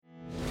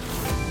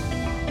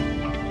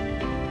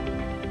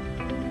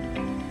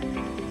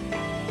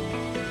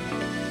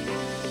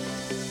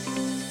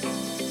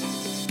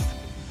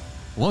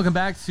Welcome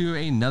back to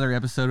another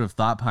episode of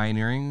Thought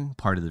Pioneering,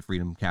 part of the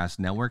Freedom Cast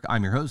Network.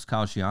 I'm your host,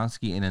 Kyle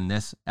Shionsky, and in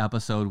this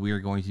episode, we are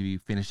going to be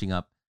finishing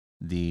up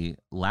the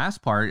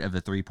last part of the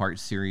three-part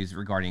series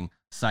regarding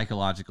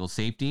psychological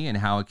safety and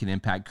how it can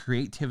impact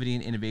creativity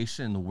and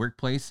innovation in the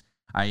workplace.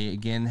 I,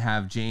 again,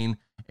 have Jane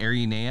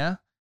Yrenaya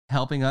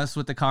helping us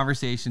with the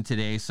conversation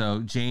today.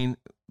 So, Jane,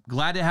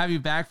 glad to have you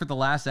back for the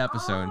last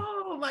episode. Oh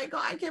my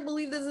God, I can't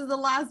believe this is the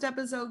last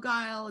episode,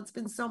 Kyle. It's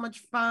been so much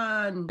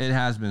fun. It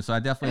has been. So I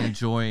definitely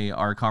enjoy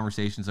our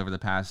conversations over the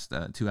past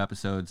two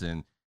episodes.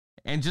 And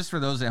just for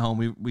those at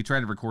home, we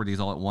tried to record these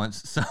all at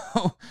once. So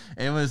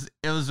it was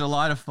a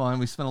lot of fun.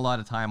 We spent a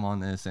lot of time on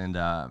this. And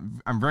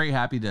I'm very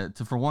happy to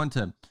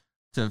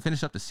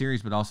finish up the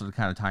series, but also to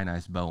kind of tie a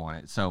nice bow on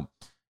it. So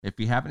if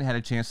you haven't had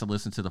a chance to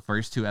listen to the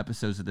first two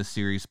episodes of this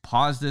series,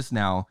 pause this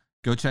now.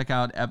 Go check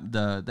out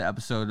the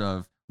episode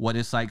of What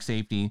is Psych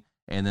Safety?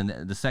 And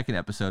then the second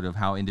episode of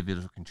how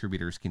individual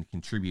contributors can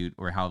contribute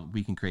or how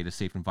we can create a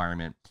safe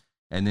environment.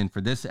 And then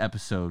for this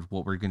episode,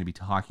 what we're going to be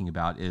talking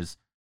about is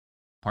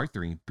part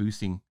 3,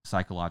 boosting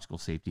psychological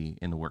safety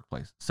in the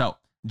workplace. So,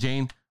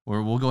 Jane,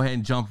 we'll go ahead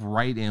and jump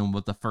right in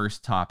with the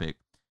first topic.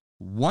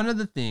 One of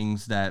the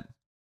things that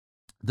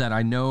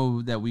I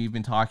know that we've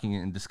been talking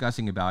and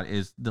discussing about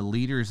is the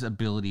leader's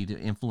ability to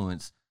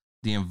influence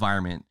the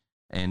environment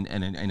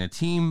and a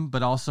team,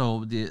 but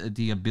also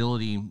the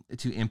ability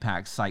to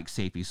impact psych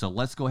safety. So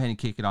let's go ahead and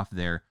kick it off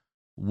there.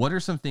 What are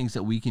some things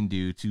that we can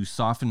do to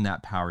soften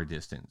that power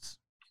distance?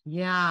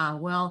 Yeah,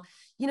 well,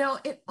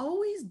 it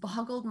always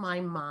boggled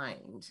my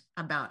mind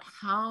about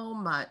how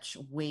much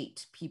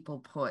weight people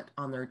put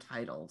on their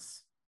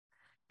titles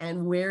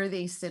and where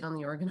they sit on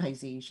the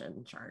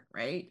organization chart,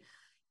 right?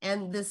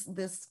 And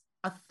this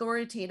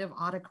authoritative,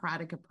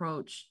 autocratic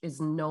approach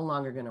is no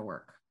longer going to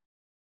work.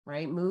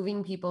 Right?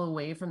 Moving people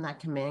away from that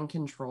command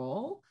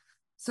control.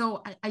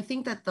 So I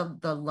think that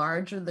the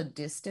larger the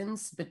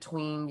distance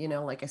between,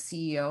 like a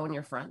CEO and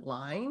your front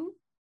line,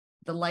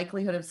 the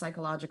likelihood of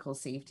psychological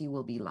safety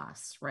will be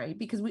less, right?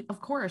 Because we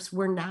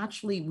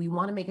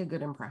want to make a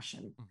good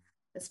impression,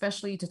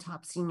 especially to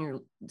top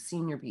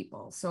senior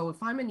people. So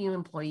if I'm a new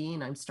employee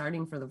and I'm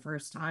starting for the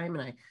first time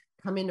and I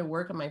come into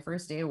work on my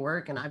first day of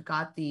work and I've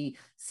got the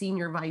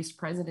senior vice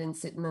president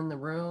sitting in the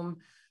room,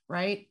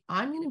 right?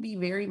 I'm going to be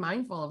very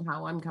mindful of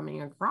how I'm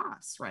coming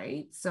across,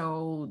 right?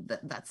 So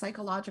that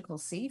psychological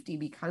safety,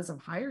 because of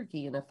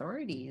hierarchy and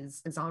authority,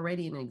 is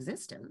already in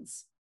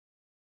existence.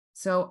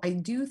 So I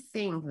do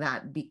think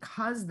that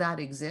because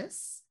that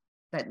exists,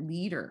 that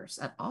leaders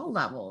at all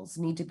levels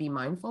need to be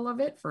mindful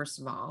of it, first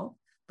of all,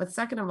 but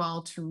second of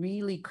all, to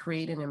really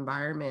create an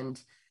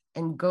environment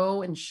and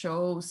go and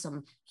show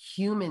some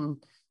human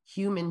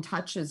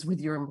touches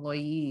with your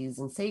employees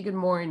and say good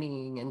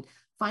morning and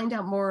find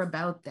out more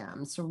about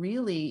them. So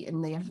really,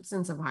 in the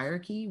absence of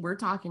hierarchy, we're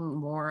talking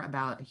more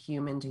about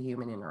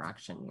human-to-human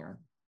interaction here.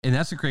 And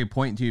that's a great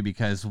point too,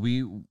 because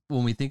when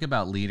we think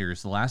about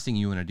leaders, the last thing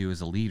you want to do as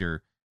a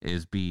leader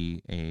is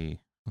be a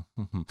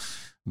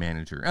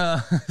manager.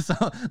 So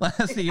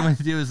last thing you want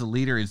to do as a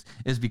leader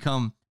is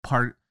become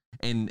part,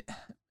 and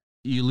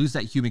you lose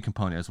that human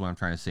component, is what I'm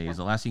trying to say. Is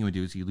the last thing you would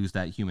do is you lose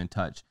that human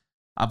touch.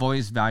 I've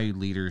always valued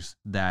leaders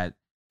that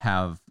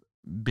have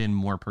been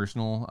more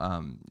personal,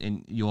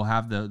 and you'll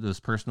have those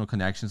personal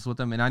connections with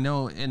them. And I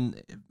know in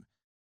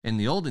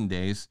the olden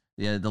days,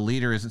 the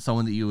leader isn't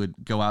someone that you would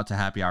go out to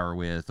happy hour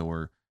with,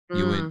 or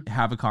you would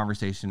have a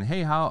conversation.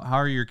 Hey, how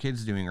are your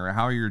kids doing? Or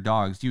how are your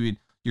dogs?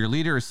 Your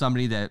leader is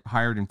somebody that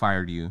hired and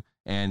fired you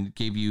and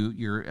gave you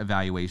your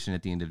evaluation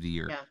at the end of the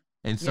year. Yeah.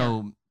 And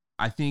so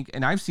I think,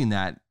 and I've seen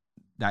that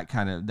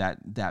kind of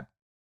the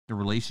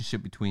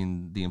relationship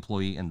between the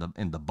employee and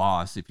the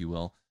boss, if you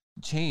will,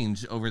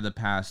 change over the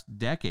past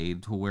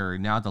decade to where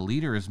now the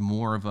leader is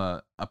more of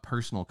a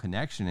personal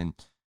connection. And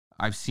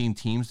I've seen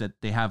teams that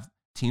have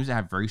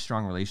very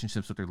strong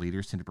relationships with their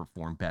leaders tend to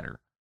perform better.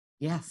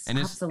 Yes, and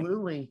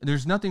absolutely.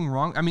 There's nothing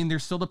wrong. I mean,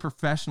 there's still the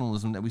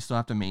professionalism that we still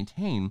have to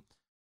maintain,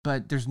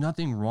 but there's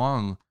nothing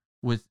wrong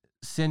with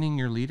sending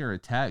your leader a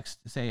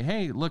text to say,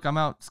 hey, look, I'm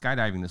out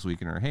skydiving this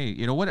weekend, or hey,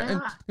 what?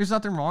 Yeah. There's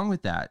nothing wrong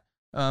with that.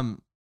 At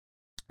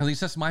least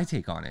that's my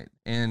take on it.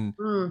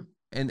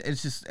 And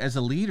it's just, as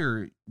a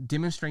leader,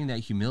 demonstrating that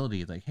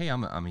humility, like, hey,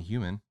 I'm a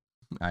human.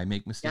 I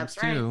make mistakes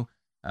too.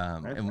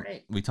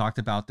 We talked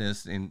about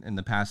this in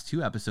the past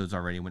 2 episodes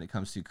already when it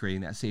comes to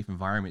creating that safe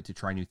environment to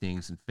try new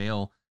things and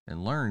fail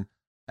and learn.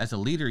 As a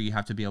leader, you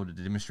have to be able to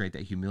demonstrate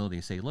that humility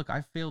and say, look,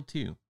 I failed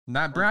too.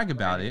 Not brag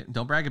about it.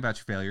 Don't brag about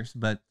your failures,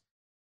 but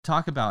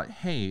talk about,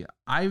 hey,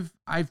 I've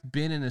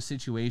been in a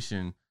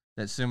situation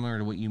that's similar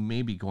to what you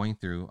may be going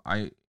through.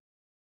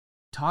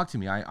 Talk to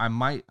me.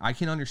 I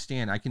can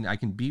understand. I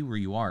can be where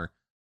you are.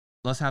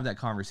 Let's have that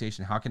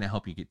conversation. How can I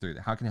help you get through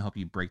that? How can I help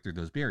you break through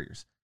those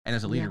barriers? And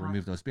as a leader,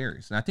 remove those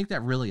barriers. And I think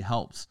that really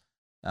helps.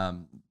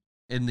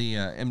 In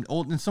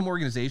some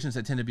organizations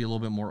that tend to be a little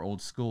bit more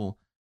old school,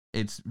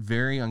 it's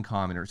very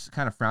uncommon, or it's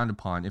kind of frowned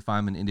upon, if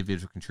I'm an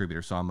individual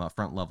contributor, so I'm a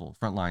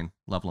frontline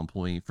level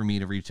employee, for me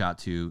to reach out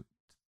to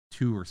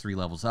 2 or 3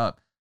 levels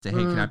up, say, hey,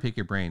 can I pick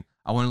your brain?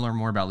 I want to learn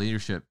more about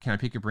leadership. Can I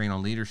pick your brain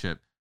on leadership?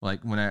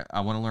 Like when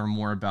I want to learn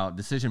more about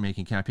decision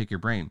making, can I pick your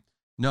brain?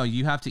 No,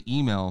 you have to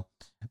email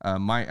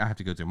I have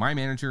to go through my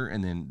manager,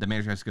 and then the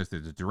manager has to go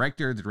through the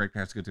director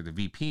has to go through the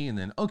VP, and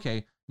then,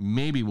 okay,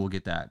 maybe we'll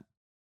get that.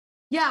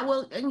 Yeah,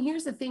 well, and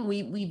here's the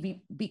thing,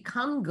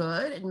 become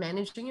good at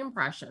managing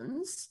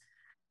impressions.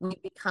 We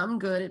become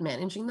good at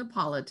managing the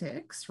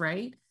politics,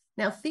 right?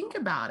 Now think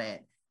about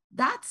it.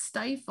 That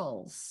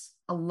stifles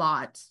a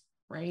lot,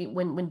 right?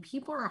 When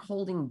people are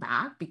holding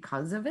back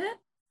because of it,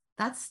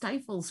 that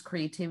stifles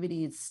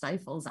creativity, it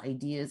stifles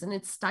ideas, and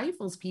it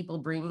stifles people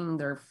bringing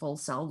their full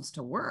selves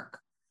to work.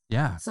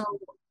 Yeah. So,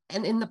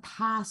 and in the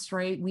past,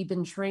 right, we've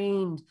been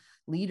trained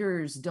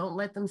leaders, don't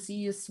let them see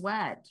you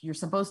sweat. You're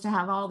supposed to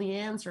have all the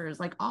answers,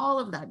 like all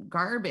of that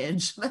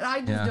garbage that I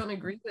just Yeah. don't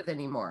agree with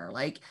anymore.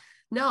 Like,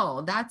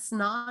 no, that's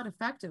not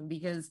effective,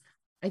 because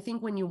I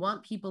think when you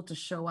want people to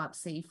show up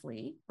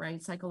safely,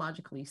 right,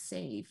 psychologically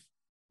safe,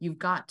 you've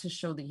got to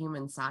show the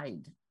human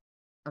side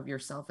of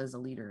yourself as a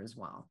leader as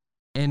well.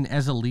 And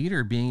as a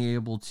leader, being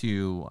able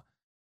to,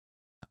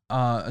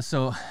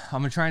 so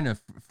I'm trying to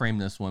frame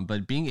this one,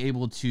 but being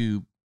able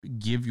to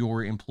give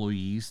your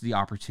employees the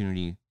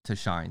opportunity to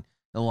shine.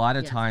 A lot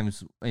of Yes.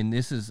 times, and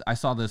I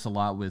saw this a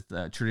lot with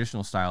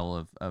traditional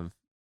style of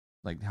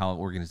like how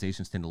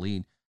organizations tend to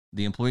lead.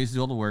 The employees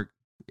do all the work.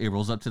 It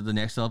rolls up to the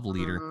next level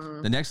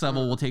leader. The next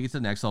level will take it to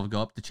the next level,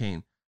 go up the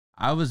chain.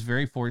 I was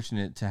very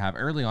fortunate to have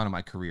early on in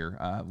my career,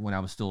 when I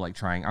was still like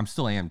trying, I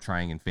am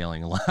trying and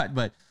failing a lot,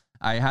 but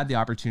I had the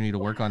opportunity to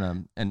work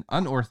on an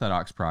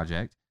unorthodox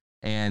project,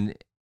 and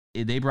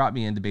they brought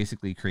me in to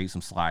basically create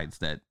some slides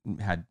that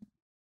had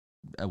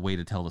a way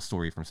to tell the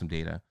story from some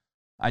data.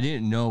 I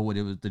didn't know what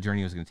the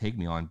journey was going to take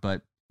me on,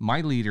 but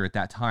my leader at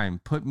that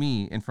time put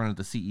me in front of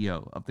the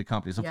CEO of the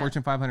company. It's a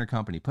Fortune 500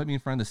 company, put me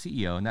in front of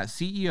the CEO, and that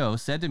CEO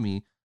said to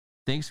me,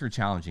 "Thanks for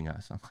challenging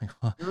us." I'm like,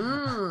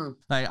 well,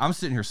 like I'm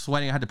sitting here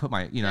sweating. I had to put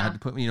my, I had to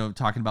put,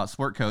 talking about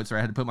sport coats, or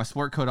I had to put my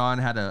sport coat on,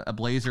 had a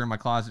blazer in my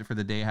closet for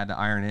the day, had to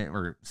iron it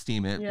or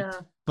steam it. Yeah.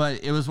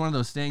 But it was one of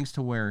those things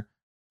to where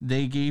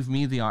they gave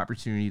me the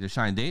opportunity to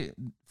shine.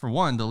 For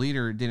one, the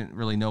leader didn't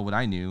really know what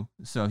I knew.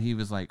 So he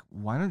was like,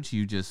 why don't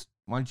you just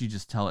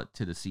tell it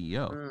to the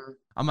CEO?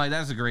 I'm like,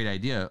 that's a great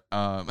idea.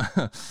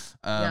 But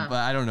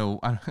I don't know.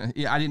 I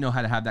didn't know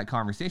how to have that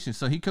conversation.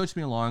 So he coached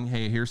me along.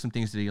 Hey, here's some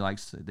things that he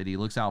likes, that he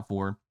looks out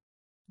for.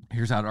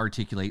 Here's how to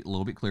articulate a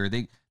little bit clearer.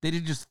 They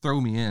didn't just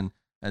throw me in.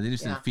 They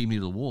just didn't feed me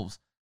to the wolves.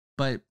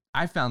 But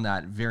I found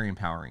that very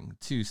empowering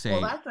to say, well,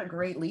 that's a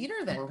great leader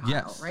then,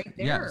 Kyle, right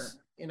there. Yes.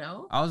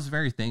 I was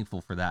very thankful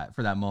for that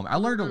moment. I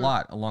learned a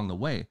lot along the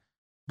way,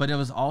 but it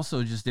was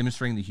also just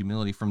demonstrating the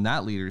humility from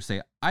that leader to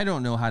say, I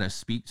don't know how to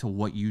speak to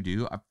what you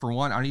do. For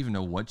one, I don't even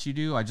know what you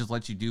do. I just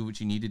let you do what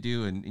you need to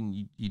do, and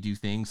you do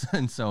things.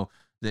 And so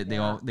that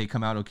they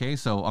come out okay.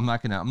 So I'm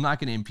not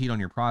gonna impede on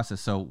your process.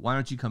 So why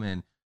don't you come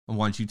in and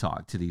why don't you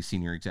talk to these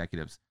senior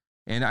executives?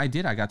 And I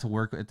did. I got to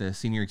work at the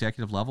senior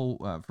executive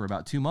level for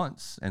about 2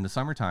 months in the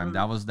summertime.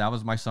 That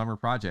was my summer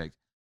project,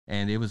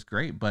 and it was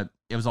great, but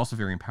it was also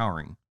very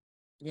empowering.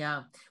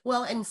 Yeah.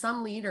 Well, and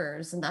some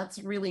leaders, and that's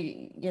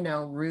really,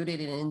 rooted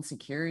in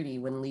insecurity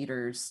when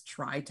leaders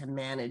try to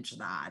manage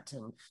that.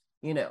 And,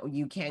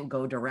 you can't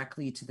go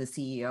directly to the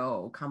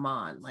CEO. Come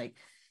on.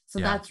 So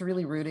that's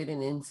really rooted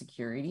in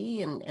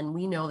insecurity. And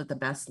we know that the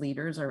best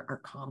leaders are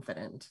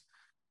confident,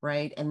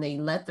 right? And they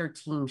let their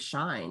team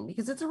shine,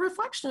 because it's a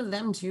reflection of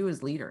them too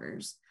as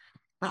leaders.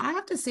 But I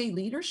have to say,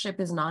 leadership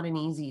is not an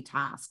easy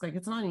task.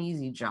 It's not an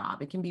easy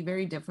job. It can be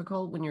very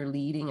difficult when you're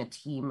leading a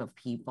team of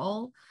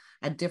people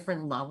at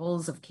different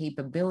levels of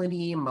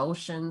capability,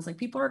 emotions.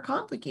 People are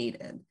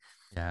complicated,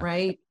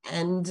 right?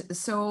 And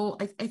so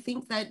I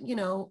think that,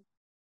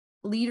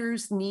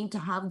 leaders need to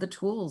have the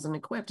tools and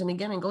equipped. And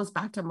again, it goes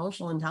back to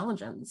emotional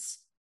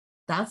intelligence.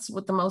 That's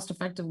what the most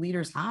effective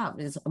leaders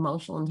have, is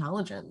emotional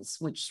intelligence,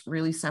 which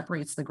really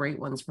separates the great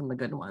ones from the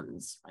good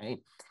ones, right?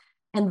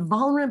 And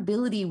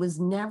vulnerability was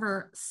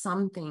never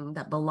something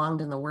that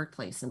belonged in the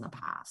workplace in the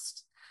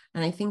past.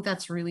 And I think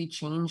that's really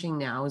changing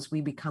now as we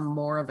become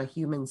more of a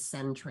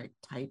human-centric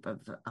type of,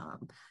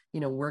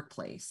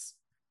 workplace,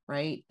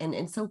 right? And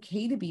it's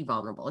okay to be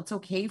vulnerable. It's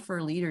okay for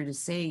a leader to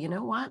say, you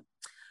know what?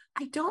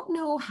 I don't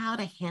know how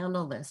to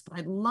handle this, but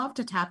I'd love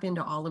to tap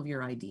into all of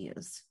your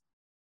ideas.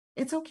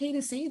 It's okay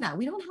to say that.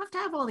 We don't have to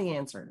have all the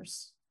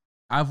answers.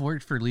 I've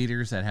worked for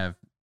leaders that have,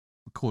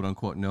 quote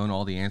unquote, known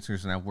all the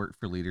answers, and I've worked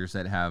for leaders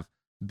that have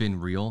been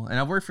real, and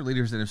I've worked for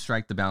leaders that have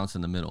struck the balance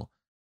in the middle.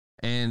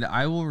 And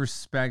I will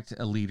respect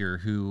a leader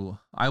who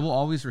I will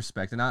always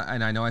respect. And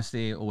I know I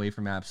stay away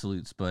from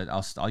absolutes, but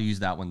I'll use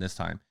that one this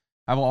time.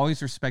 I will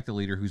always respect a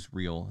leader who's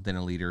real than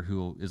a leader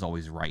who is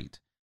always right.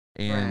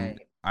 And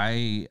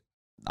I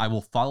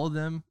will follow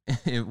them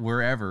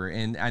wherever.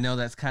 And I know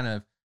that's kind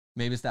of,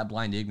 maybe it's that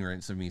blind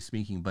ignorance of me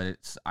speaking, but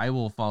I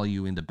will follow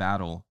you into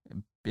battle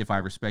if I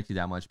respect you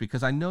that much,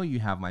 because I know you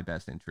have my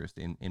best interest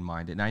in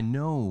mind. And I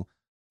know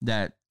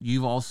that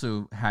you've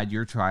also had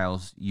your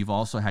trials. You've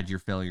also had your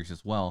failures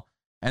as well.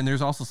 And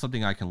there's also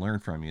something I can learn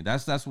from you.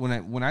 That's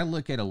when I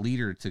look at a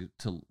leader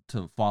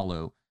to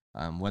follow,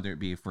 whether it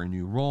be for a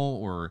new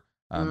role or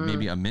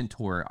maybe Mm, a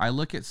mentor. I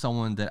look at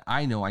someone that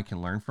I know I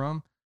can learn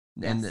from,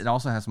 and it yes.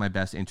 also has my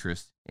best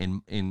interest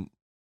in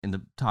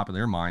the top of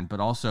their mind, but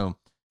also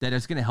that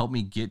it's going to help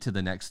me get to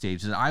the next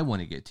stage that I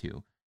want to get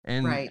to.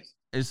 And Right.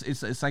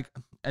 it's like,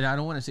 and I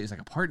don't want to say it's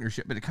like a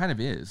partnership, but it kind of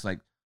is. Like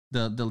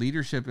the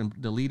leadership and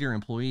the leader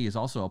employee is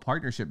also a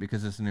partnership,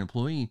 because as an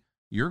employee,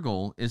 your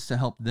goal is to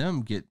help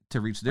them get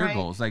to reach their Right.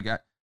 goals. Like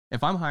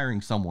if I'm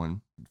hiring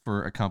someone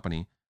for a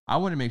company, I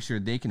want to make sure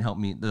they can help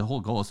me. The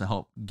whole goal is to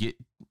help get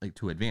like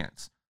to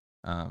advance.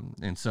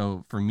 And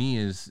so for me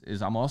is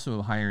I'm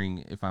also hiring,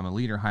 if I'm a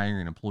leader, hiring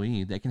an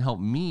employee that can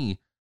help me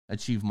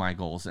achieve my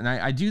goals. And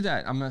I do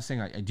that. I'm not saying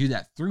I do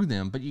that through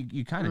them, but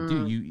you kind of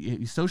do. Mm,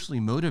 You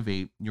socially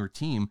motivate your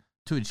team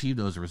to achieve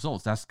those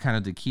results. That's kind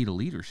of the key to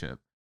leadership.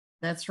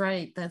 that's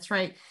right. That's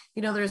right.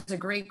 You know, there's a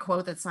great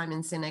quote that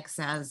Simon Sinek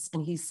says,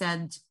 and he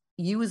said,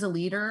 "You as a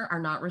leader are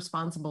not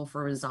responsible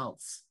for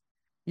results.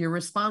 You're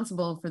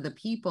responsible for the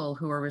people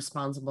who are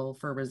responsible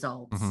for Hmm.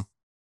 results."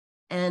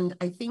 And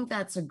I think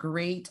that's a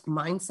great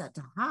mindset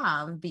to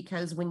have,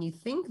 because when you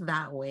think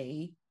that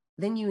way,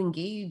 then you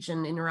engage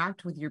and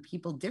interact with your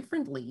people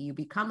differently. You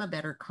become a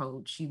better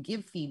coach. You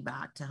give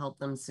feedback to help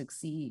them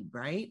succeed,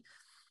 right?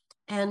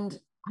 And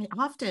I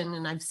often,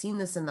 and I've seen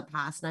this in the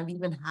past, and I've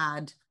even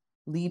had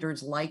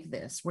leaders like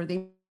this where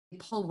they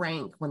pull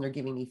rank when they're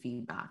giving me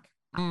feedback,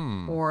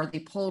 Mm. or they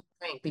pull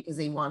rank because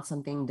they want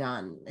something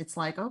done. It's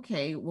like,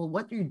 okay, well,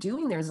 what you're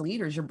doing there as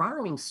leaders, you're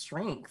borrowing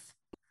strength.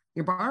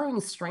 You're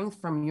borrowing strength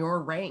from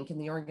your rank in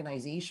the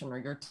organization, or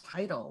your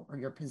title, or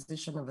your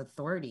position of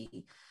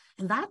authority.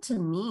 And that to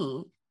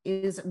me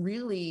is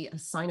really a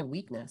sign of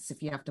weakness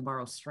if you have to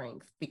borrow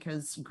strength,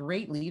 because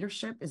great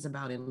leadership is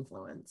about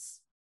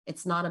influence.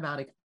 It's not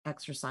about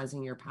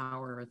exercising your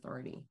power or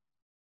authority.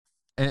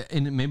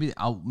 And maybe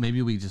I'm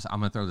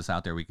gonna throw this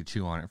out there. We could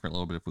chew on it for a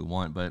little bit if we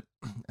want, but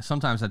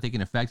sometimes I think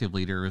an effective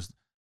leader is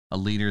a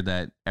leader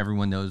that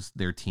everyone knows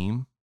their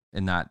team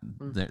and not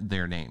Mm,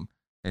 their name.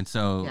 And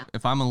so yeah.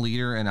 if I'm a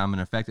leader and I'm an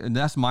effective, and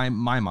that's my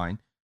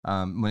mind.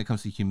 When it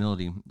comes to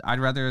humility, I'd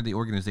rather the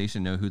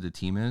organization know who the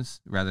team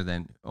is rather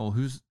than, oh,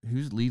 who's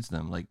leads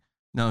them. Like,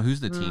 no, who's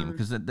the team? Mm,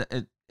 Because at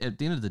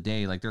the end of the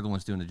day, like, they're the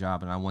ones doing the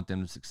job, and I want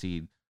them to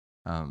succeed.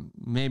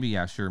 Maybe,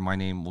 yeah, sure, my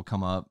name will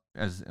come up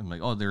as I'm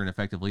like, oh, they're an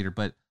effective leader,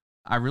 but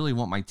I really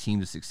want my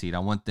team to succeed. I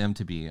want them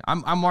to be.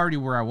 I'm already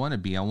where I want to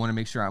be. I want to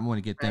make sure I want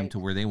to get them right. to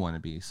where they want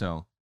to be.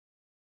 So,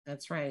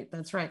 That's right.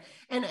 That's right.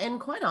 And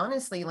quite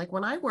honestly, like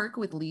when I work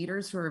with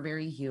leaders who are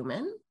very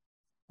human,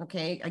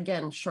 okay,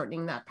 again,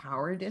 shortening that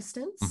power mhm.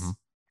 distance,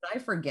 I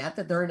forget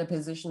that they're in a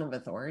position of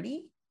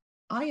authority.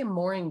 I am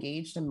more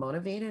engaged and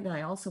motivated, and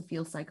I also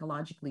feel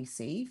psychologically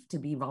safe to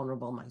be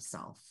vulnerable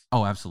myself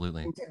Oh,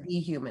 absolutely. and to be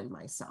human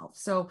myself.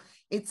 So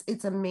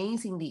it's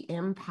amazing the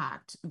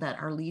impact that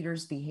our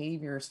leaders'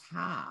 behaviors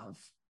have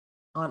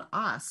on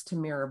us to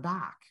mirror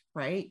back,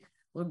 right?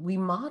 We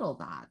model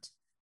that.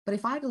 But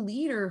if I had a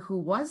leader who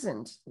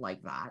wasn't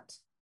like that,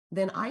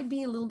 then I'd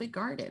be a little bit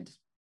guarded.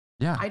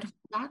 Yeah. I'd hold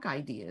back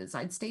ideas.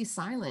 I'd stay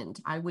silent.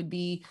 I would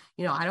be,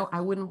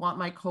 I wouldn't want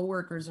my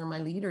coworkers or my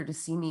leader to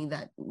see me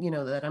that,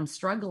 that I'm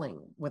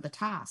struggling with a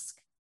task.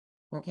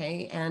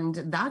 Okay. And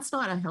that's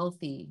not a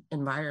healthy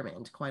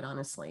environment, quite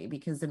honestly,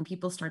 because then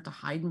people start to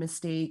hide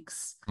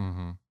mistakes,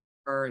 Hmm.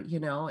 or,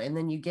 and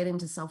then you get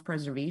into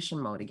self-preservation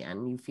mode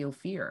again. You feel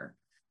fear.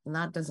 And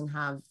that doesn't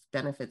have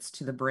benefits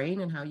to the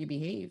brain and how you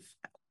behave.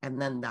 And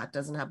then that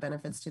doesn't have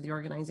benefits to the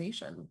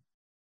organization.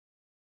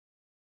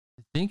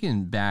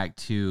 Thinking back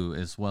to,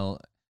 as well,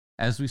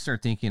 as we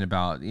start thinking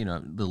about,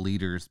 the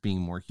leaders being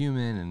more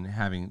human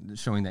and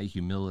showing that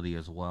humility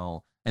as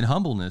well, and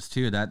humbleness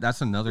too.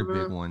 That's another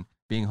big Mhm. one.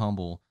 Being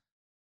humble.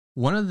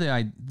 One of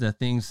the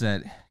things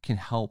that can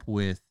help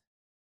with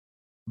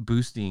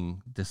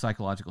boosting the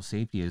psychological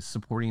safety is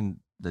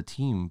supporting the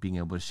team being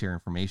able to share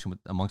information with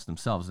amongst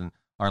themselves. And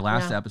our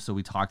last Yeah. episode,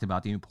 we talked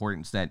about the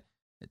importance that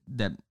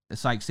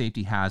psych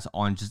safety has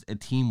on just a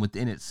team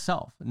within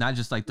itself. Not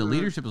just like the Mhm.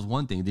 leadership is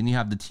one thing, then you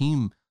have the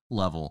team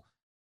level.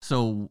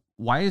 So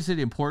why is it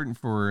important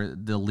for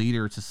the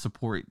leader to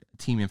support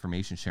team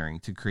information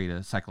sharing to create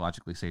a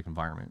psychologically safe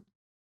environment?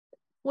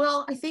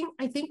 Well, I think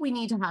we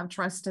need to have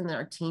trust in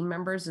our team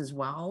members as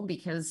well,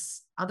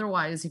 because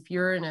otherwise, if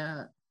you're in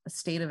a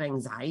state of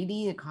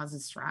anxiety, it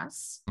causes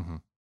stress. Hmm.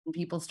 And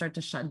people start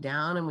to shut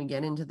down, and we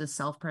get into the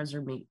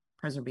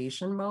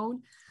self-preservation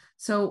mode.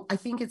 So I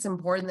think it's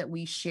important that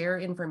we share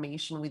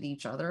information with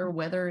each other,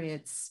 whether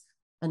it's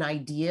an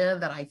idea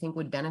that I think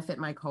would benefit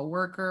my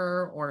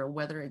coworker, or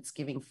whether it's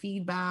giving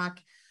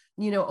feedback,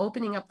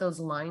 opening up those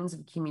lines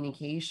of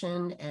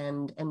communication,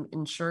 and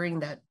ensuring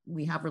that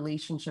we have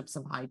relationships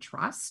of high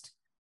trust,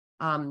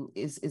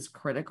 is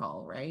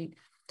critical, right?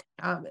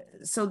 Um,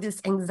 so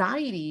this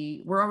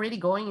anxiety, we're already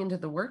going into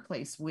the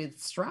workplace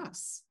with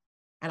stress.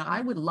 And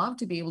I would love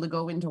to be able to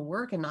go into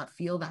work and not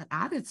feel that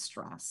added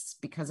stress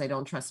because I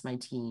don't trust my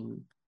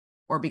team,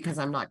 or because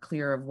I'm not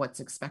clear of what's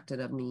expected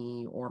of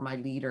me, or my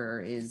leader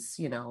is,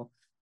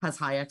 has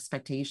high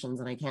expectations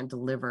and I can't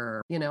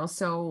deliver.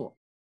 So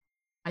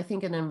I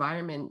think an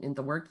environment in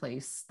the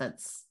workplace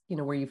that's,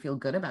 where you feel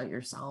good about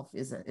yourself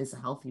is a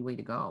healthy way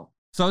to go.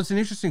 So it's an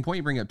interesting point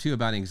you bring up too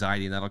about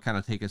anxiety. That'll kind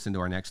of take us into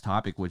our next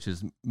topic, which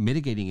is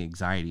mitigating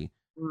anxiety.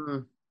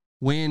 Mm,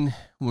 When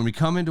we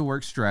come into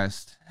work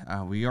stressed,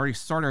 we already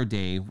start our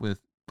day with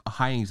a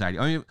high anxiety.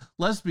 I mean,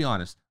 let's be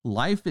honest,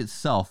 life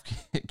itself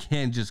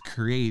can just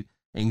create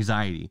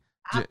anxiety.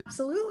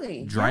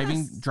 absolutely.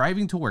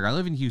 Driving to work. I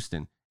live in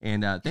Houston,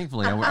 and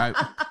thankfully,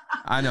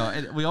 I know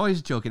we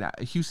always joke.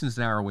 Houston's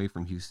an hour away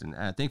from Houston.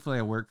 Thankfully,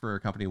 I work for a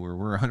company where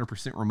we're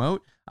 100%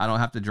 remote. I don't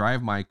have to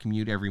drive. My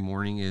commute every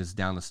morning is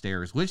down the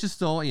stairs, which is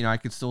still, I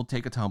could still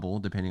take a tumble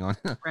depending on,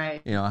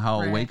 right.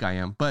 How awake I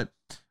am. But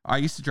I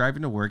used to drive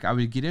into work. I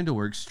would get into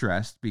work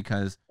stressed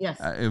because yes.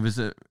 It was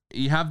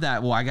you have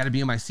that. Well, I got to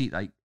be in my seat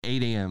like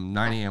 8 a.m.,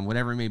 9 a.m.,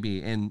 whatever it may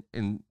be, and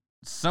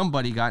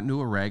somebody got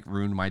into a wreck,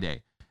 ruined my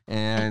day.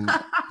 And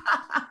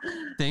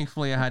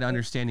thankfully, I had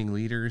understanding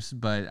leaders,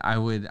 but I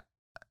would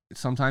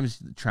sometimes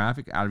the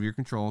traffic out of your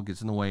control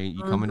gets in the way.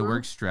 You come into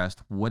work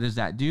stressed. What does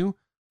that do?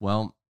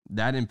 Well,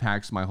 that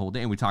impacts my whole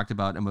day. And we talked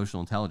about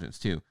emotional intelligence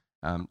too.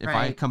 If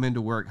I come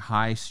into work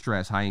high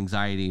stress, high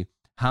anxiety,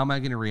 how am I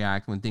going to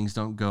react when things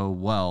don't go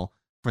well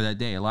for that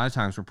day? A lot of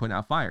times we're putting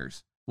out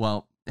fires.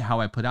 Well, how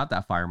I put out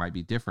that fire might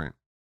be different.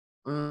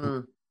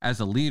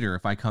 As a leader,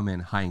 if I come in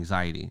high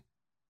anxiety,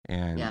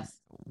 and yes.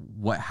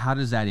 How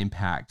does that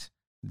impact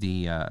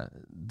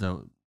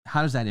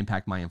how does that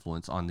impact my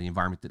influence on the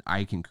environment that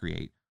I can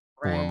create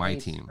for my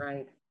team?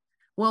 Right.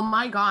 Well,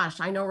 my gosh,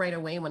 I know right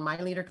away when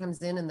my leader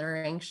comes in and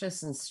they're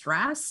anxious and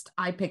stressed,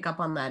 I pick up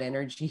on that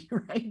energy,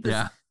 right?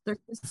 There's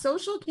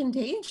social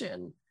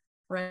contagion,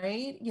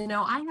 right?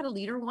 I had a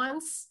leader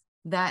once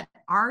that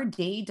our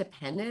day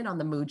depended on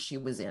the mood she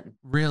was in.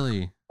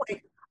 Really?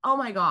 Like, oh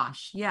my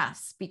gosh,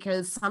 yes,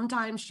 because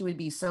sometimes she would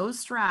be so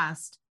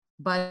stressed,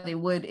 but it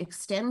would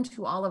extend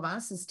to all of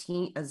us as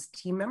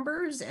team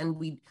members, and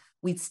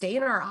we'd stay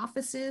in our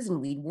offices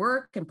and we'd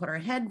work and put our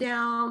head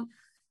down,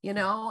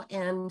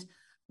 and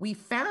we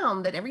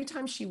found that every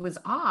time she was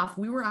off,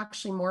 we were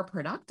actually more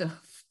productive,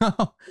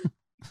 and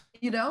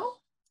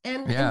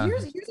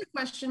here's a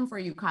question for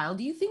you, Kyle.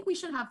 Do you think we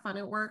should have fun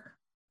at work?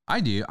 I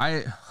do.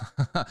 I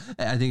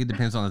think it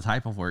depends on the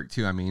type of work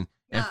too. I mean,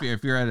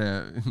 if you're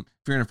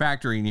in a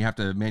factory and you have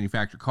to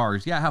manufacture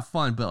cars, have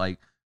fun, but like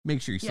make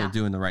sure you're still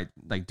doing the right,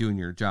 like doing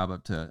your job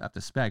up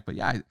to spec. But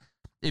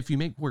if you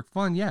make work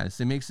fun, yes,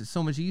 it makes it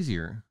so much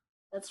easier.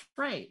 That's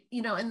right.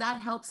 And that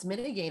helps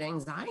mitigate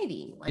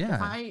anxiety. Like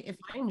if I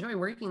enjoy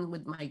working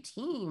with my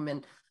team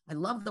and I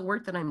love the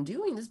work that I'm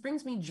doing, this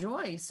brings me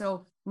joy.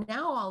 So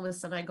now all of a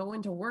sudden I go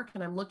into work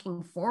and I'm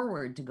looking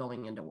forward to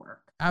going into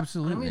work.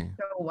 Absolutely. I'm going to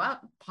show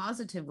up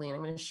positively and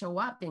I'm going to show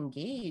up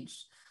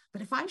engaged.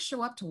 But if I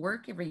show up to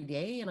work every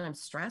day and I'm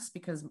stressed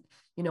because,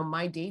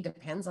 my day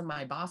depends on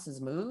my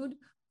boss's mood,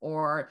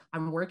 or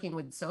I'm working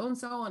with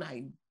so-and-so and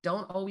I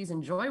don't always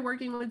enjoy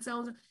working with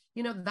so-and-so,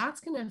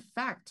 that's going to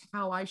affect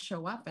how I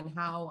show up and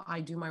how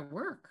I do my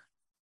work.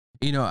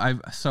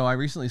 I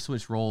recently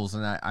switched roles,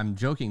 and I'm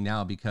joking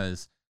now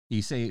because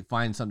you say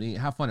find something,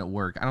 have fun at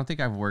work. I don't think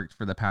I've worked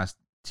for the past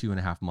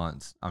 2.5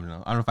 months. I don't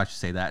know if I should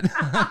say that.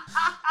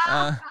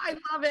 I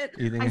love it.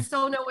 I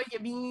so know what you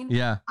mean.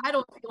 Yeah. I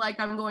don't feel like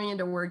I'm going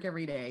into work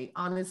every day,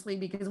 honestly,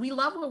 because we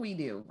love what we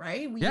do,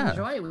 right? We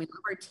enjoy, we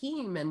love our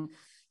team, and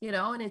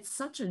and it's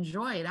such a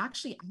joy. It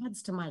actually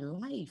adds to my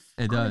life.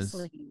 It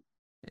honestly.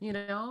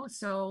 Does.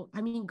 So,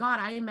 I mean, God,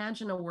 I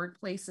imagine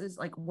workplaces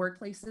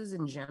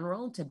in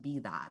general to be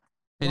that.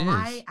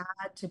 Why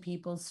add to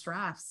people's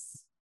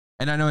stress?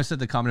 And I know I said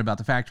the comment about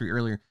the factory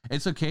earlier.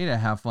 It's okay to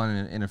have fun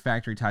in a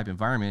factory type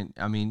environment.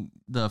 I mean,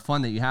 the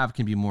fun that you have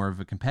can be more of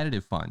a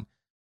competitive fun.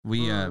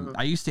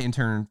 I used to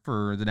intern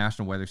for the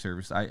National Weather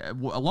Service. A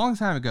long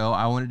time ago,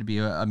 I wanted to be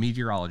a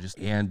meteorologist,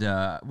 and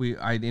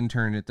I'd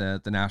interned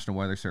at the National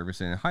Weather Service.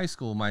 And in high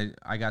school,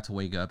 I got to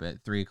wake up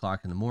at 3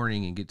 o'clock in the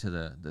morning and get to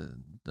the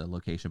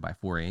location by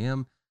 4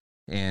 a.m.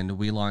 And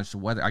we launched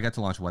weather. I got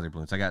to launch weather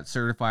balloons. I got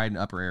certified in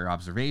upper air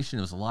observation.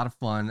 It was a lot of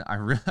fun. I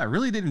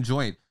really did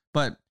enjoy it.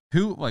 But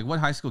what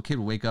high school kid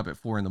would wake up at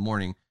 4 in the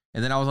morning?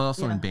 And then I was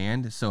also in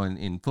band. So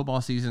in football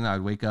season, I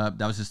would wake up.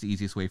 That was just the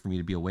easiest way for me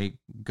to be awake,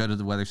 go to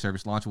the weather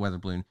service, launch a weather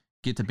balloon,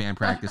 get to band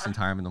practice in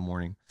time in the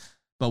morning.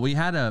 But we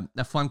had a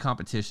fun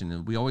competition,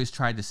 and we always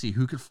tried to see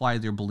who could fly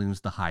their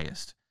balloons the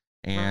highest.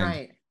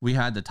 And we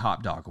had the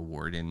top dog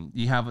award, and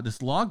you have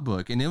this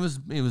logbook, and it was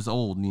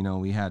old.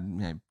 We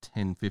had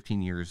 10,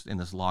 15 years in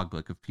this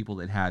logbook of people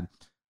that had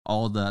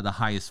all the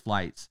highest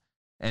flights.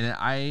 And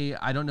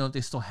I don't know if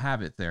they still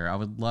have it there. I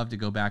would love to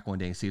go back one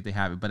day and see if they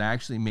have it. But I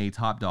actually made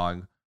top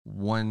dog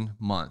 1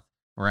 month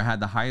where I had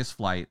the highest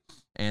flight,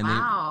 and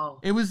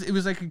it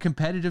was like a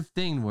competitive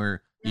thing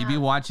where you'd be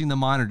watching the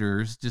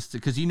monitors just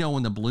because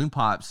when the balloon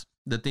pops,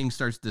 the thing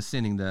starts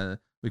descending.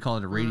 We call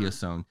it a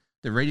radiosome.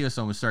 The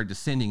radiosome would start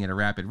descending at a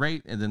rapid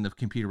rate, and then the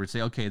computer would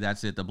say, "Okay,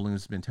 that's it. The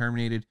balloon's been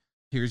terminated.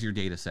 Here's your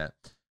data set."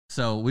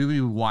 So we would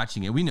be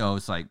watching it. We know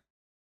it's like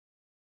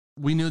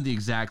we knew the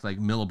exact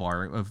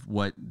millibar of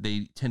what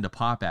they tend to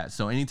pop at.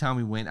 So anytime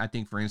we went, I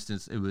think for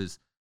instance, it was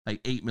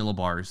like 8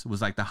 millibars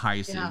was like the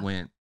highest it Yeah.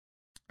 went.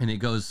 And it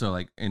goes, so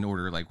like in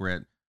order, like we're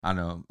at, I don't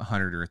know,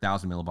 100 or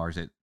 1,000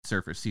 millibars at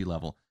surface sea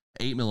level.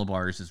 8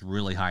 millibars is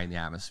really high in the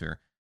atmosphere.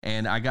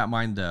 And I got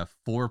mine to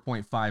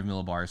 4.5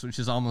 millibars, which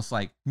is almost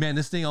like, man,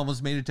 this thing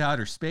almost made it to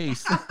outer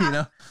space, you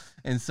know?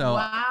 And so,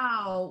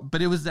 Wow.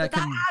 but it was But that,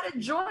 that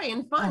added joy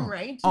and fun, oh,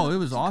 right? oh, it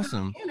was To come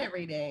awesome. in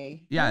every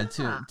day. Yeah,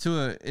 to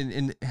a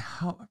and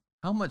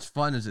how much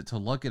fun is it to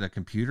look at a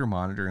computer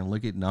monitor and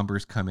look at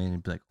numbers come in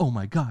and be like, oh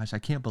my gosh, I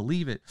can't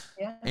believe it.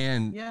 Yeah.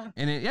 And Yeah.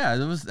 yeah,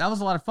 that was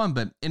a lot of fun.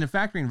 But in a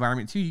factory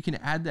environment too, you can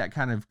add that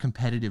kind of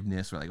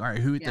competitiveness. Where like, all right,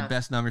 who had the Yeah.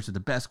 best numbers or the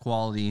best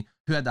quality,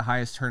 who had the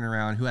highest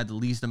turnaround, who had the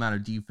least amount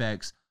of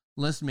defects.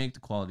 Let's make the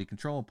quality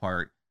control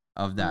part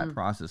of that Mm.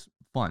 process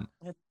fun.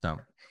 So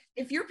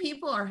If your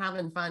people are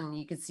having fun,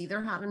 you can see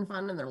they're having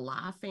fun and they're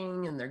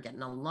laughing and they're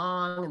getting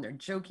along and they're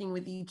joking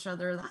with each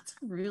other. That's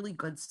a really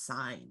good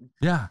sign.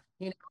 yeah,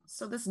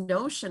 So this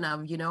notion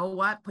of, you know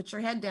what, put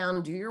your head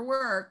down, do your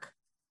work.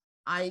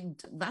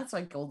 That's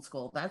like old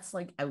school. That's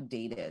like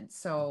outdated.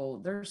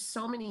 So there's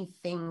so many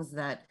things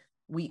that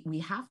we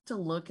have to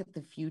look at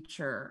the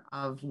future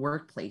of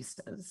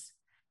workplaces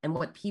and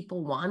what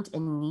people want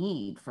and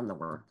need from the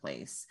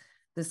workplace.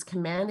 This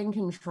command and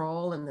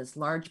control and this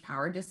large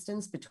power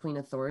distance between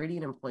authority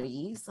and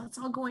employees, that's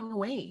all going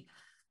away.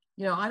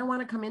 I don't want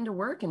to come into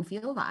work and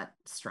feel that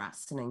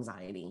stress and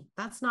anxiety.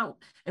 That's not,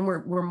 and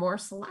we're more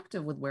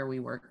selective with where we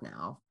work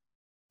now.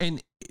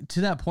 and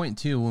to that point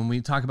too, when we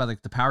talk about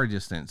like the power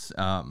distance,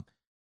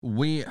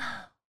 we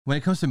when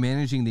it comes to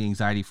managing the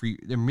anxiety for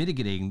they're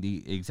mitigating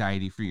the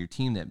anxiety for your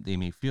team that they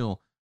may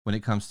feel when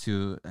it comes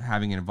to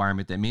having an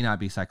environment that may not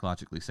be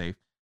psychologically safe.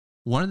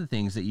 One of the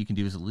things that you can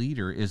do as a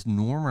leader is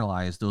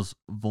normalize those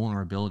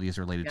vulnerabilities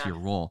related to Yeah. your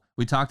role.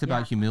 We talked Yeah.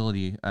 about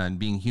humility and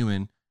being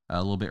human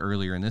a little bit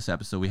earlier in this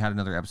episode. We had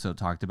another episode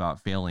talked about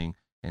failing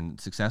and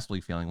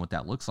successfully failing, what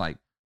that looks like.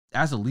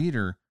 As a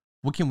leader,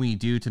 what can we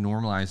do to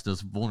normalize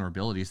those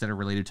vulnerabilities that are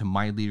related to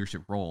my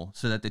leadership role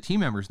so that the team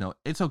members know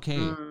it's okay?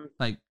 Mm,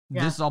 Like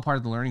yeah. this is all part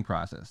of the learning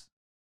process.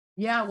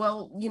 Yeah,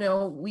 well,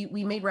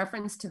 we made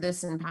reference to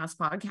this in past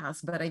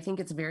podcasts, but I think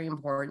it's very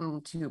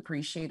important to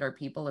appreciate our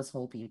people as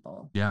whole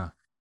people. Yeah.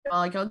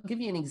 Like, I'll give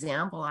you an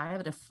example. I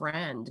have a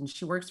friend, and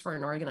she works for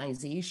an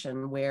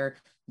organization where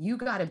you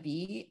got to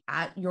be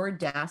at your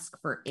desk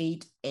for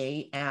 8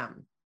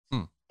 a.m.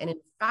 Hmm. And in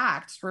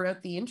fact,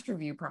 throughout the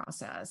interview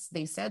process,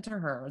 they said to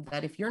her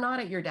that if you're not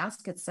at your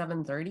desk at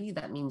 7:30,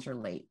 that means you're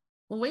late.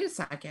 Well, wait a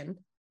second.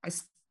 I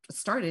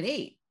start at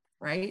 8,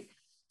 right?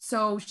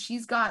 So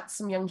she's got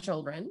some young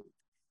children,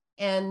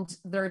 and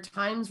there are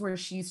times where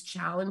she's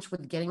challenged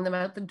with getting them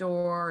out the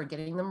door or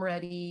getting them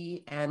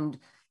ready, and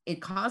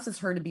it causes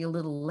her to be a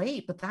little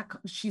late, but that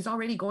she's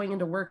already going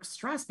into work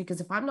stressed,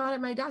 because if I'm not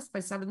at my desk by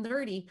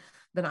 7:30,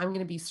 then I'm going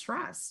to be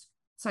stressed.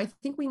 So I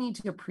think we need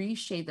to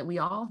appreciate that we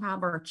all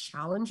have our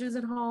challenges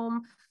at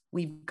home.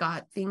 We've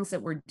got things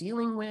that we're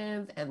dealing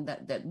with and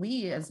that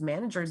we as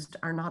managers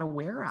are not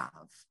aware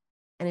of.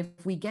 And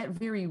if we get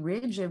very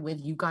rigid with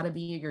you got to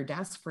be at your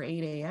desk for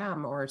 8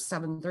 a.m. or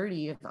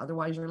 7:30, if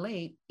otherwise you're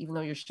late, even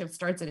though your shift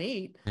starts at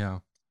 8,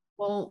 Yeah.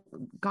 well,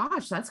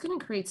 gosh, that's going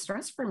to create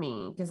stress for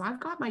me because I've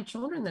got my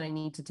children that I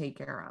need to take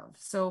care of.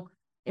 So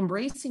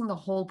embracing the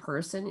whole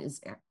person is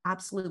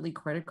absolutely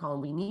critical.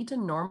 And we need to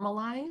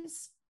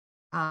normalize,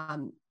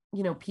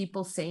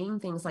 people saying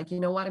things like, you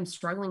know what, I'm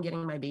struggling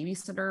getting my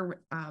babysitter,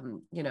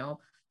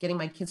 getting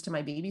my kids to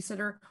my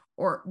babysitter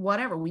or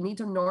whatever. We need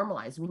to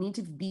normalize. We need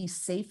to be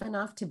safe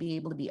enough to be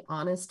able to be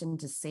honest and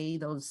to say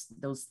those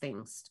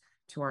things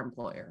to our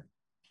employer.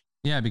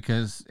 Yeah,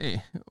 because the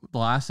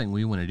last thing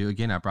we want to do,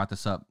 again, I brought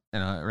this up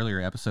in an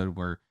earlier episode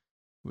where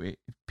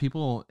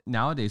people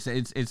nowadays,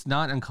 it's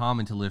not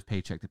uncommon to live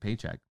paycheck to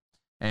paycheck,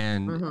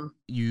 and Mm-hmm.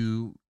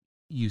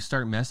 you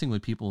start messing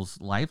with people's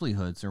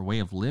livelihoods or way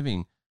of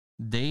living.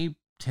 They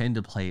tend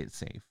to play it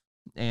safe,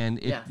 and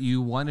if Yes.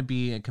 you want to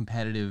be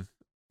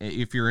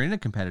if you're in a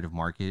competitive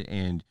market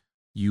and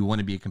you want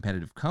to be a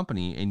competitive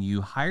company, and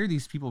you hire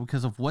these people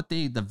because of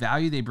the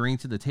value they bring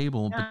to the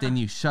table, but then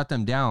Yeah. you shut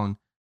them down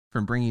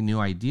from bringing new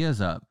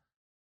ideas up,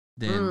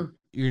 then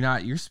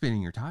you're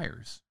spinning your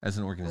tires as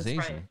an That's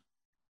organization.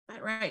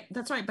 right.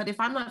 That's right. But if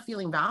I'm not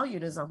feeling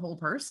valued as a whole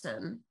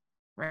person,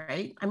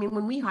 right? I mean,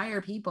 when we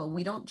hire people,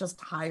 we don't just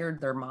hire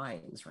their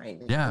minds,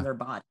 right? Yeah. And their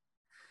body.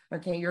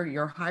 Okay,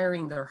 you're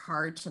hiring their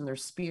heart and their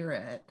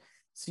spirit.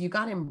 So you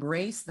got to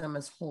embrace them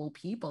as whole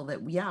people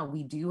that, yeah,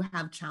 we do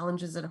have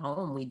challenges at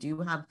home. We do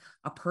have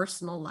a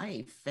personal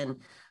life and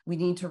we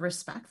need to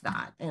respect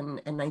that. And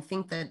I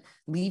think that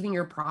leaving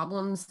your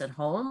problems at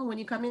home when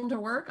you come into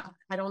work,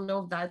 I don't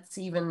know if that's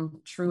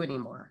even true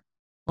anymore.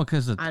 Well,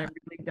 because I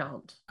really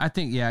don't. I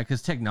think, yeah,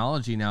 because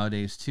technology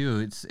nowadays too,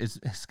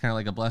 it's kind of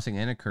like a blessing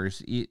and a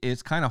curse.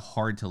 It's kind of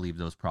hard to leave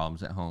those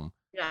problems at home.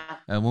 Yeah.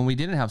 When we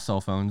didn't have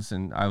cell phones,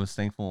 and I was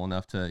thankful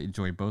enough to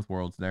enjoy both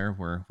worlds there,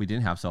 where we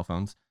didn't have cell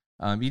phones.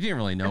 You didn't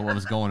really know what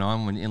was going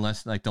on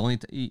unless like the only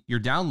your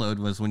download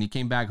was when you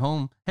came back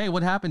home. Hey,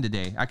 what happened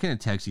today? I couldn't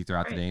text you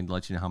throughout the day and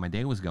let you know how my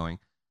day was going.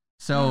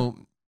 So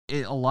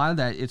a lot of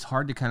that, it's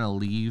hard to kind of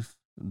leave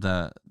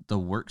the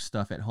work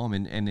stuff at home.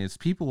 And as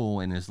people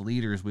and as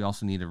leaders, we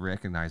also need to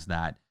recognize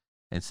that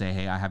and say,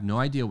 hey, I have no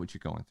idea what you're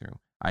going through.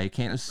 I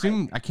can't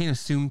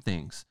assume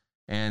things.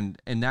 And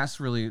that's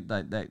really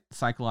that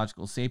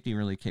psychological safety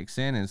really kicks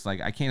in. And it's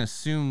like, I can't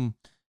assume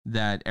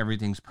that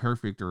everything's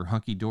perfect or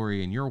hunky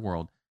dory in your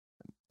world.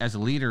 As a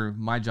leader,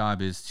 my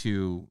job is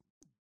to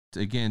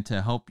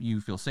help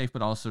you feel safe,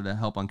 but also to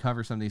help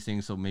uncover some of these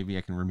things. So maybe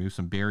I can remove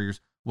some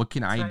barriers. What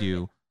can I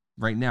do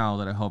right now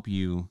that'll help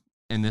you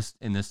in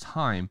this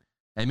time?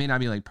 It may not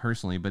be like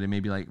personally, but it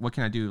may be like, what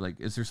can I do? Like,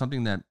 is there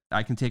something that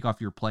I can take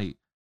off your plate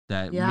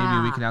that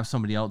maybe we can have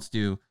somebody else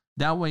do?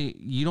 That way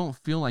you don't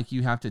feel like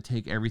you have to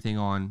take everything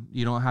on.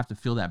 You don't have to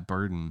feel that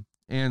burden.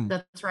 And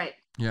that's right.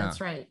 Yeah. That's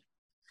right.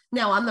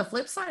 Now, on the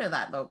flip side of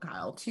that, though,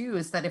 Kyle, too,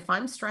 is that if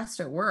I'm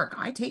stressed at work,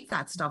 I take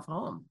that stuff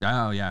home.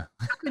 Oh, yeah.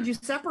 How could you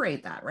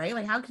separate that, right?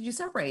 Like, how could you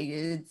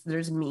separate?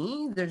 There's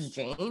me, there's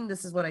Jane.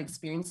 This is what I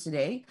experienced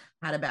today.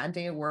 Had a bad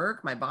day at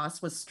work. My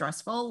boss was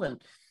stressful.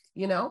 And,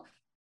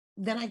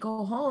 then I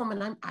go home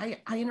and I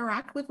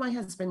interact with my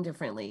husband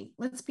differently.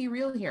 Let's be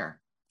real here.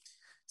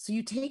 So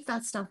you take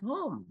that stuff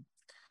home.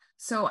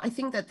 So I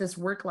think that this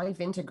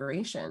work-life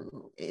integration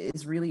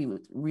is really,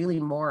 really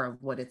more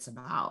of what it's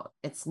about.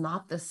 It's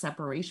not the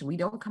separation. We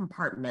don't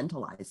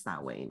compartmentalize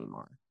that way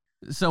anymore.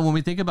 So when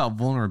we think about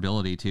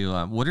vulnerability too,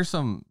 what are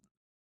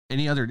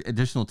any other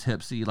additional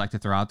tips that you'd like to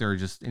throw out there, or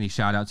just any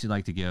shout outs you'd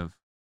like to give?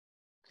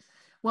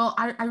 Well,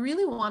 I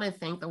really want to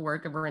thank the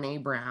work of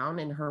Brené Brown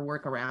and her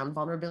work around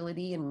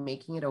vulnerability and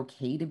making it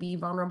okay to be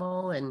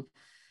vulnerable. And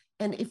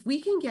if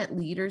we can get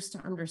leaders to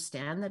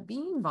understand that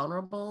being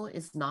vulnerable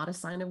is not a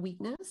sign of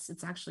weakness,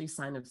 it's actually a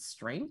sign of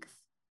strength,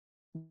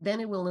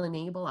 then it will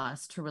enable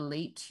us to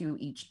relate to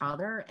each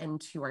other and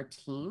to our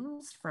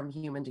teams from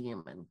human to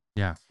human.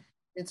 Yeah.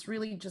 It's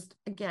really just,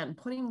 again,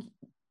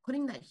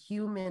 putting that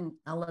human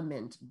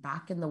element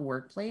back in the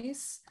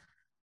workplace,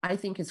 I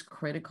think is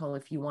critical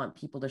if you want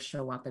people to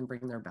show up and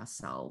bring their best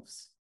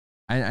selves.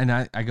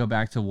 I go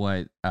back to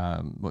what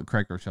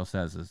Craig Rochelle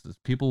says is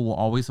people will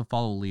always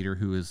follow a leader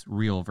who is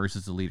real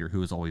versus a leader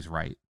who is always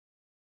right.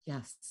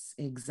 Yes,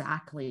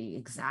 exactly.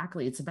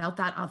 It's about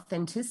that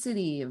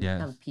authenticity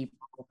of people.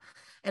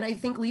 And I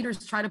think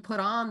leaders try to put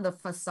on the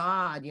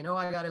facade,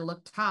 I got to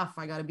look tough.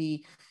 I got to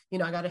be,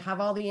 I got to have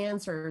all the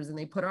answers, and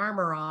they put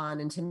armor on.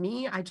 And to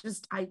me, I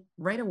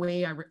right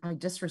away, I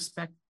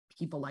disrespect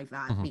people like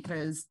that,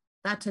 because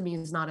that to me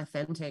is not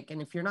authentic.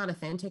 And if you're not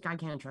authentic, I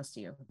can't trust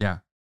you. Yeah.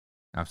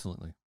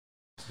 Absolutely.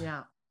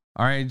 Yeah.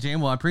 All right,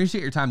 Jane. Well, I appreciate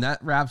your time. That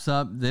wraps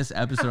up this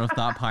episode of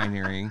Thought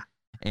Pioneering.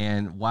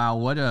 And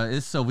wow,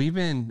 this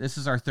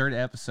is our third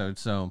episode.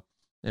 So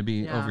it'd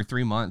be over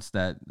 3 months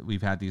that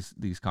we've had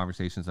these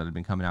conversations that have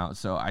been coming out.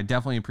 So I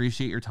definitely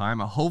appreciate your time.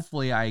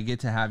 Hopefully I get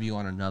to have you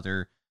on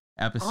another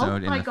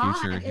episode in the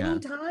future.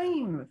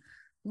 Anytime.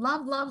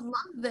 Love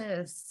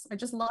this. I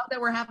just love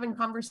that we're having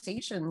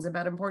conversations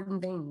about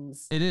important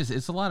things.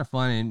 It's a lot of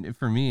fun. And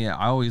for me,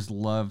 I always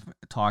love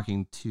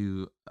talking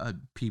to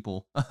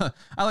people.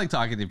 I like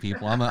talking to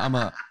people.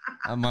 My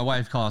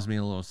wife calls me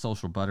a little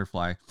social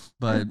butterfly,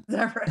 but is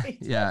that right?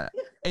 Yeah.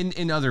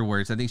 In other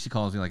words, I think she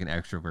calls me like an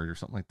extrovert or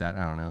something like that.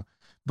 I don't know,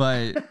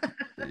 but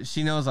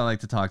she knows I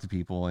like to talk to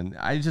people, and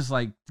I just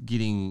like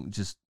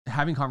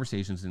having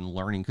conversations and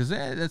learning, because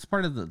that's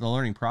part of the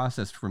learning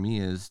process for me.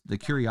 Is the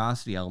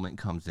curiosity element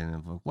comes in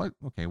of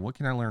what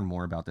can I learn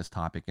more about this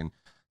topic? And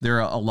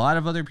there are a lot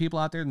of other people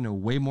out there that know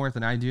way more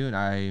than I do,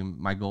 and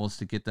my goal is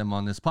to get them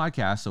on this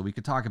podcast so we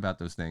could talk about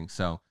those things.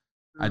 So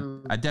I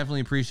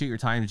definitely appreciate your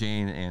time,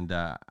 Jane, and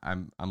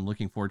I'm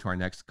looking forward to our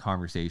next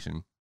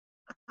conversation.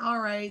 All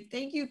right,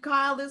 thank you,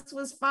 Kyle. This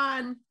was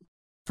fun.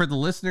 For the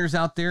listeners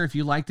out there, if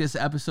you like this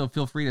episode,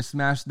 feel free to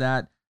smash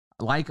that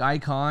like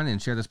icon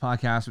and share this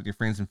podcast with your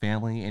friends and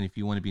family. And if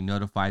you want to be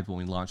notified when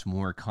we launch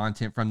more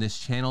content from this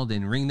channel,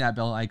 then ring that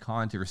bell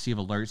icon to receive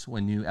alerts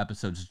when new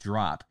episodes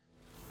drop.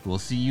 We'll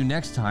see you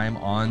next time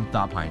on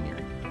Thought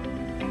Pioneering.